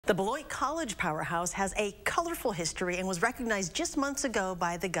The Beloit College Powerhouse has a colorful history and was recognized just months ago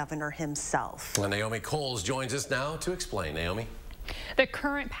by the governor himself. Well, Naomi Coles joins us now to explain. Naomi. The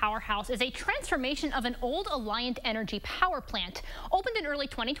current powerhouse is a transformation of an old Alliant Energy power plant. Opened in early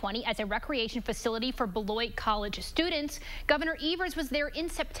 2020 as a recreation facility for Beloit College students, Governor Evers was there in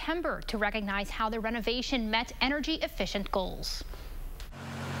September to recognize how the renovation met energy-efficient goals.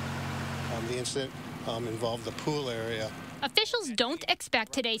 The incident involved the pool area. Officials don't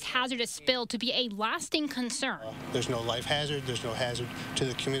expect today's hazardous spill to be a lasting concern. There's no life hazard, there's no hazard to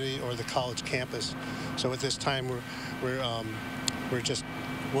the community or the college campus. So at this time, we're just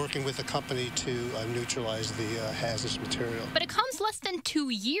working with the company to neutralize the hazardous material. But it comes less than 2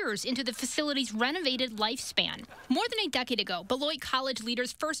 years into the facility's renovated lifespan. More than a decade ago, Beloit College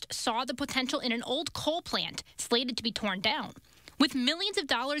leaders first saw the potential in an old coal plant slated to be torn down. With millions of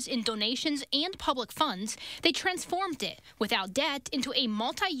dollars in donations and public funds, they transformed it without debt into a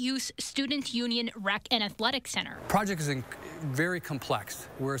multi-use student union rec and athletic center. The project is very complex.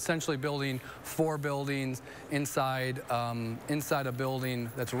 We're essentially building 4 buildings inside a building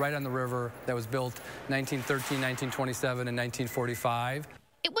that's right on the river that was built 1913, 1927, and 1945.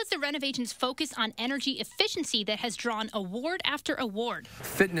 It was the renovation's focus on energy efficiency that has drawn award after award.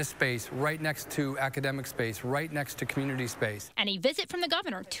 Fitness space right next to academic space, right next to community space. And a visit from the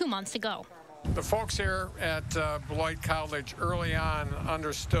governor 2 months ago. The folks here at Beloit College early on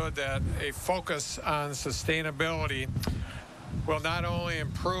understood that a focus on sustainability will not only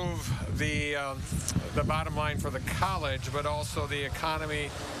improve the bottom line for the college, but also the economy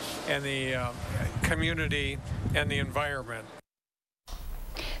and the community and the environment.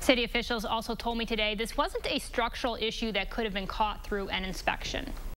 City officials also told me today this wasn't a structural issue that could have been caught through an inspection.